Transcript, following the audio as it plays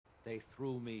They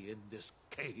threw me in this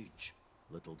cage.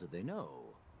 Little did they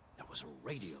know, there was a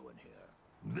radio in here.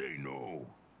 They know.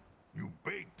 You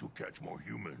bait to catch more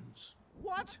humans.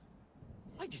 What?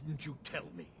 Why didn't you tell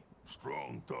me?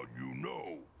 Strong thought you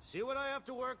know. See what I have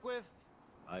to work with?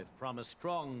 I've promised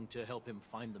Strong to help him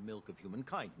find the milk of human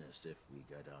kindness if we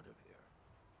get out of here.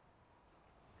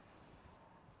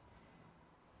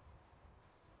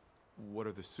 What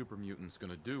are the super mutants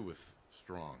gonna do with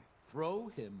Strong? Throw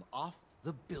him off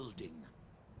the building.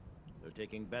 They're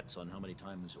taking bets on how many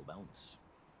times he'll bounce.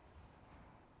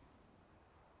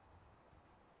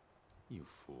 You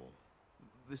fool.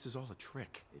 This is all a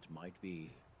trick. It might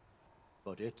be,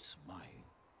 but it's my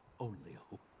only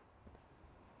hope.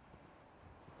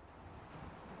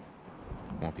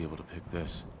 Won't be able to pick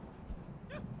this.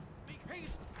 Make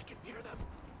haste! I can hear them!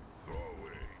 Go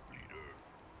away, leader.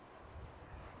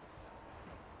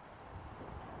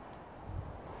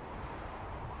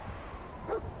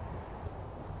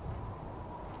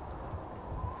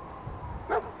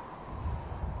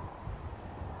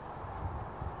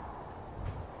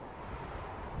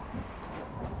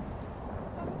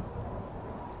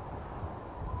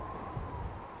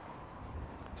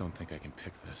 Don't think I can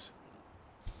pick this.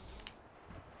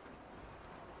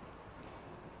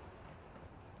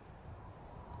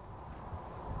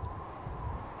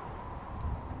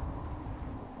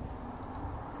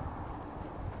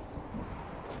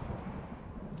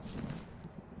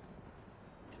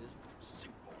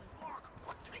 Simple lock.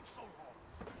 What takes so long?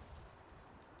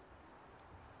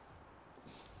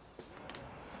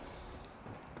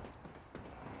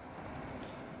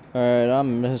 Alright,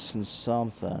 I'm missing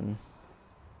something.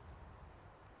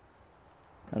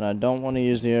 And I don't want to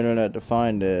use the internet to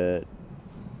find it.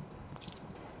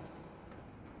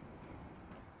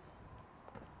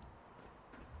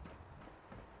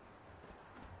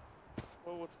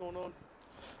 Well, what's going on?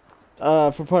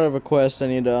 For part of a quest, I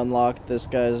need to unlock this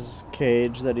guy's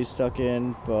cage that he's stuck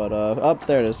in, but, up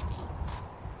there it is.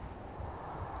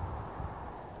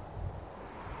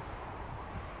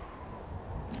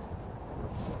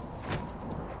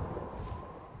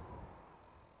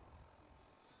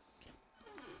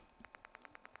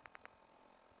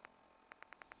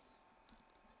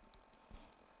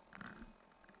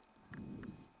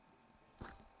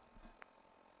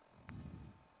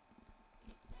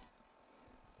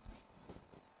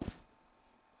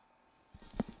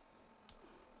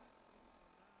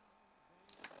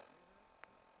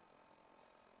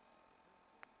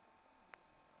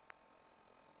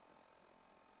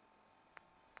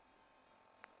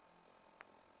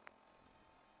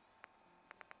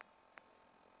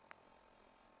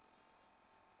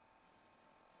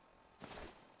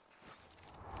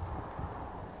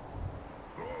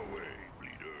 Go away,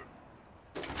 leader.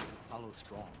 Follow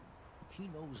Strong. He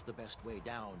knows the best way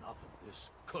down off of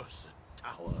this cursed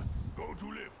tower. Go to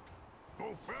lift.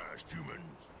 Go fast,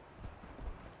 humans.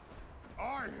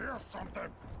 I hear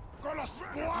something. Gonna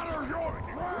splatter your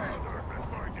brain. Than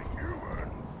fighting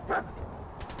humans.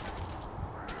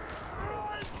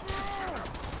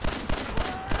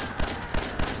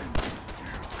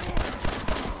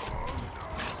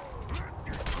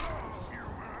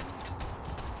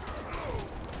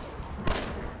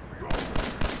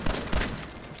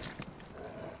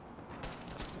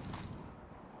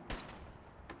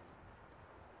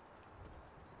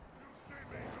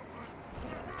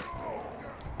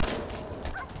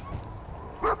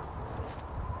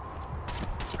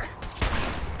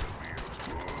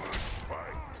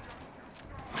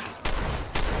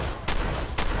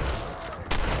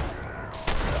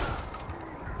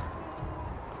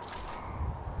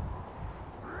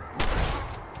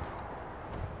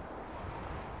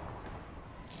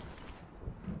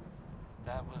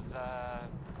 That was,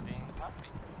 being Cosby.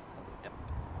 Yep.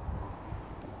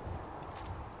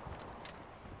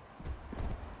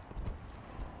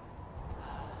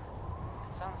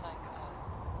 It sounds like,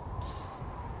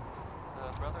 the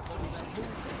Brotherhood of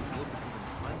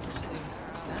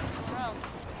That's around.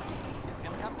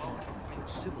 Gonna come forward.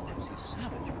 Civilized these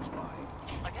savages by.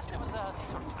 I guess there was, some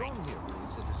sort of Strong here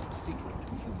believes it is the secret to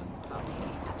human power.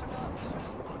 That's a gun. So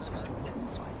he wants us to help him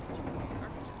find it.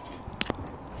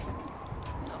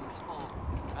 Some people,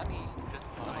 I mean, just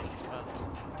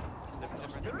Lift our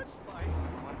spirits by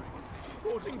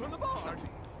quoting from the bard.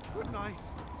 Good night.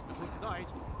 Good night.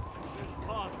 Good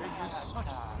bard, they use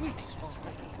such sweet song.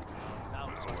 Now,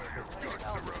 so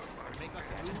make us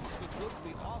use the good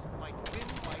we oft might win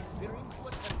by fearing to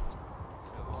attempt.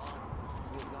 Go on.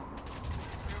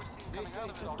 They say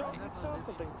Don't get stop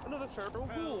something. Another feral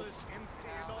hell ghoul. is empty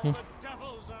and all the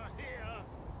devils are here.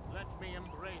 Let me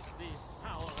embrace these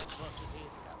sour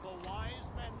adversities. The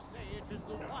wise men say it is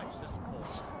the wisest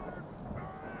course. I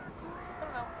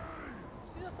don't know.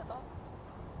 Just a thought.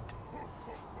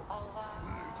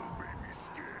 Little baby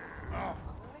scared.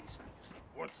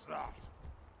 What's that?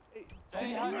 Hey, Hey,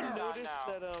 have you how you noticed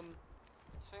doing now? that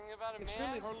Sing about a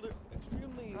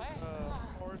extremely man.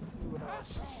 hard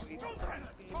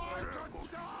to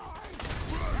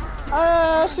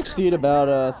I succeed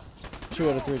about 2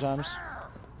 out of 3 times.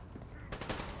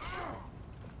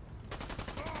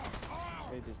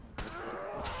 They just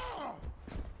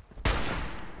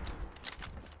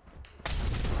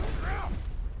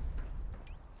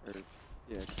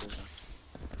yeah, sure.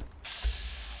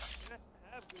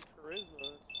 Have good charisma.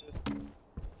 It's just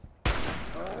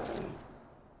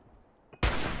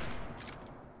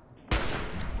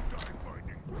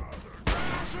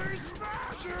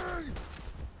Smashing!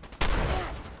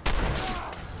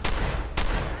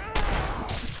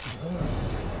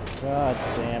 God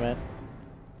damn it.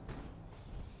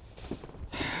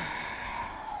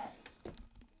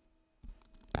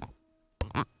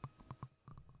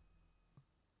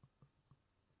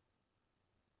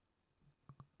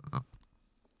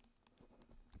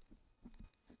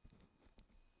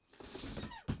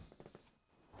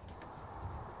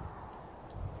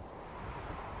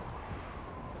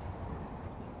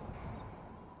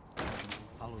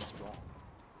 Follow strong.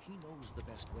 He knows the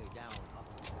best way down out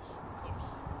of this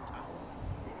cursed town.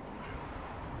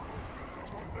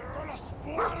 They're gonna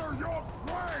splatter your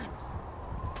brains!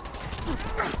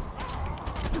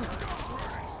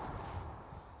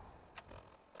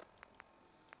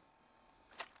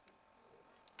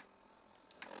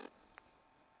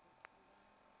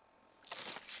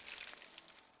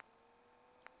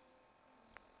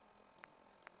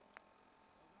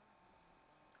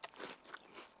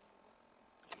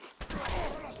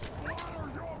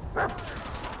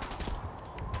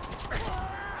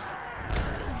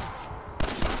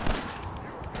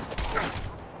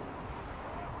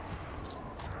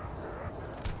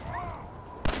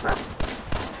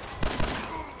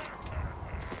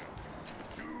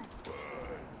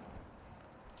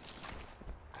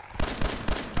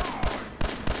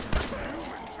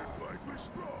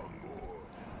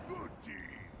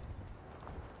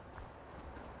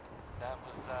 That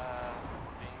was,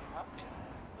 being husky.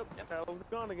 oh, Tal's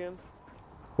gone again.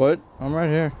 What? I'm right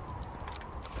here.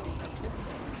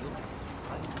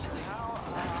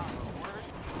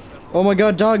 Oh my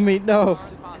god, dog meat, no!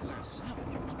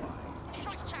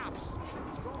 Choice chops.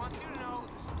 Want you to know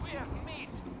we have meat.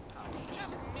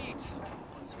 Just meat.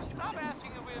 Stop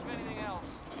asking if we have anything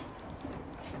else.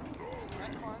 This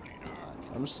next one.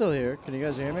 I'm still here. Can you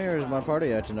guys hear me, or is my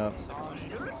party acting up?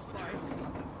 Spirits by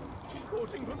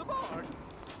quoting from the bard.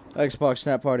 Xbox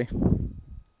Snap Party.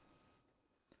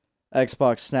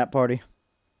 Xbox Snap Party.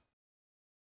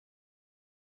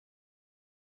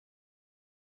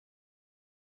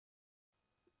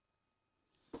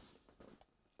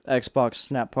 Xbox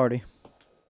Snap Party.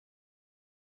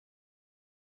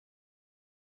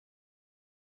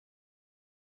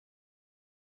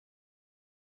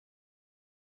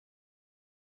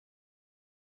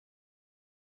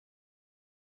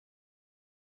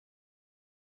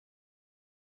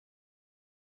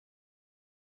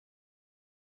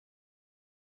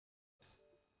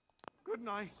 Good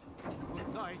night.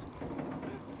 Good night.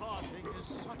 Parting is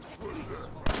such sweets.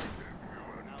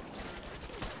 Now,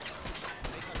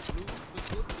 make us lose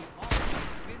the good we already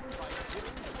win by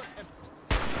willing to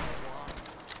attempt.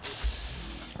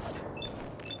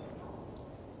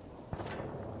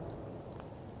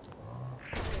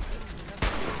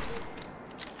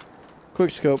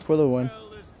 Quick scope for the win.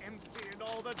 Hell is empty and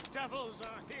all the devils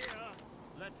are here.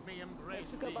 Let me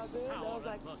embrace these sour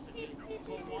adversity.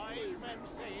 For wise men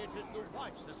say it is the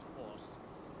wisest course.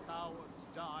 Cowards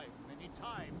die many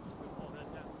times before their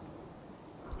deaths.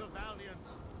 The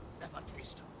valiant never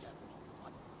taste of death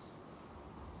once.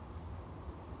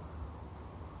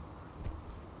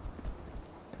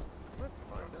 Let's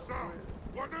find out. So,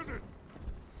 what is it?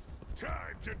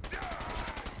 Time to die!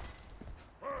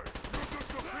 Hey, you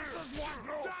disappear! This is what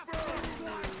no fair!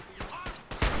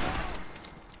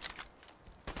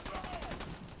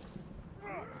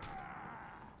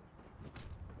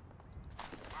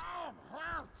 I'm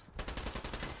hurt!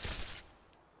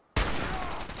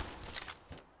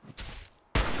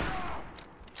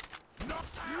 Not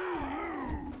you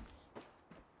lose!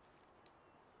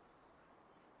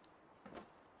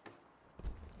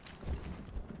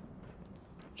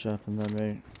 Chopping that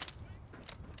mate.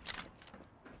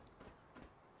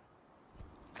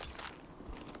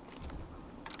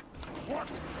 What?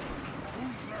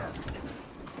 Who's there?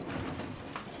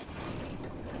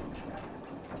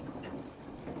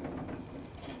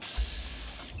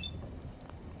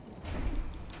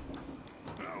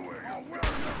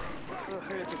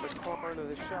 Get the car into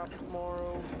the shop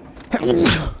tomorrow.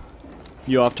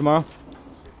 You off tomorrow?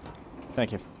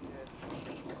 Thank you.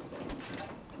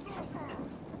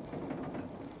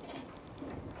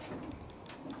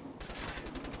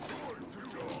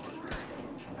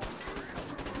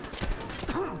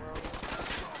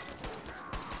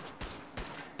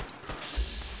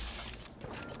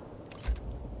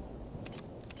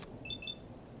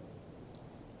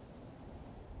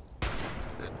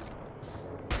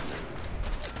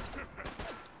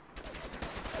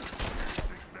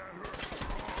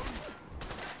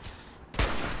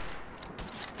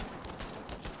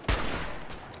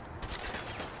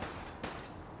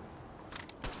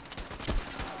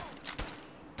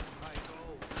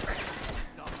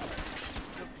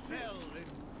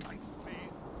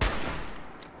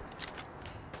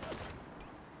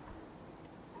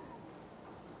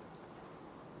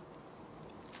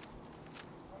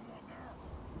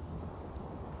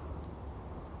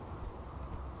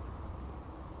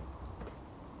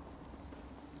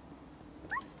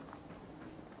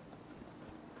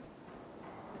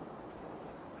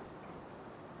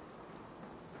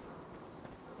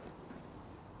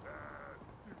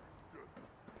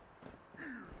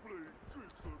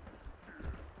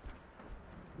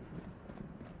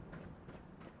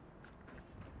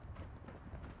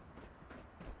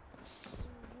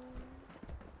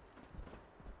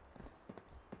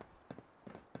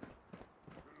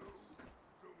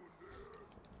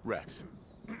 Rex.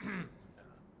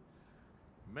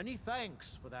 Many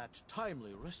thanks for that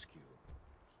timely rescue.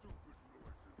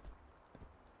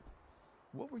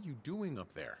 What were you doing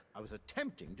up there? I was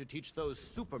attempting to teach those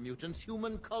super mutants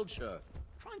human culture,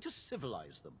 trying to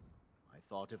civilize them. I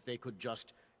thought if they could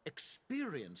just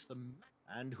experience them,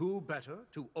 and who better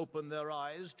to open their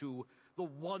eyes to the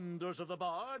wonders of the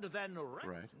Bard than Rex?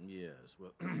 Right. Yes,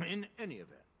 well, in any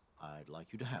event, I'd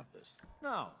like you to have this.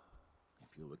 Now,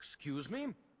 if you'll excuse me,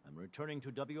 I'm returning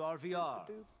to WRVR.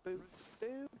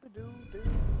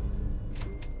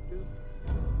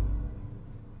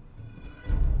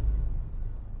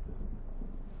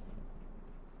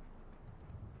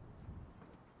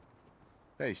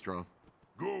 Hey, Strong.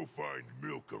 Go find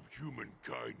milk of human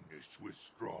kindness with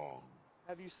Strong.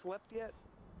 Have you slept yet,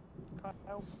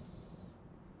 Kyle?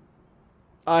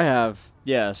 I have,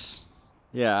 yes.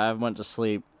 Yeah, I went to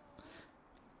sleep.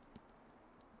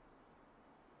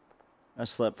 I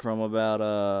slept from about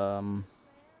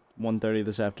 1:30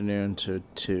 this afternoon to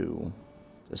 2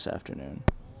 this afternoon.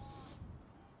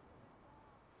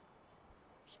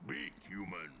 Speak,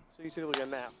 human. So you took like a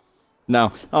nap.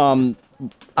 No,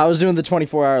 I was doing the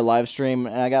 24-hour live stream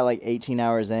and I got like 18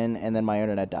 hours in and then my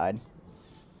internet died.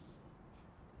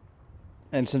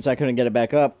 And since I couldn't get it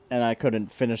back up and I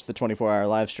couldn't finish the 24-hour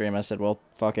live stream, I said, well,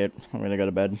 fuck it, I'm gonna go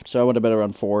to bed. So I went to bed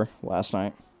around 4 last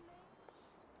night.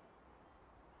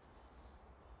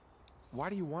 Why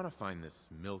do you want to find this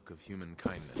milk of human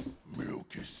kindness?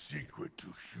 Milk is secret to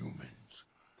humans.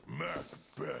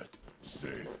 Macbeth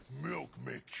say milk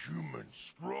make humans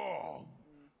strong.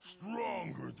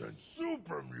 Stronger than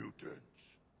super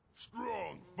mutants.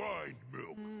 Strong find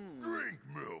milk, drink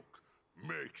milk.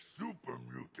 Make super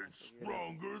mutants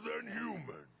stronger than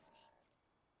humans.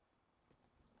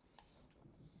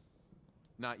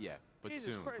 Not yet, but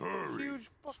Jesus soon. Christ, Hurry. huge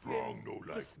fucking Strong no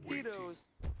like mosquitoes.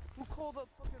 Who called up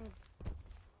fucking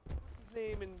what's his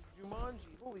name in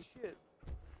Jumanji? Holy shit.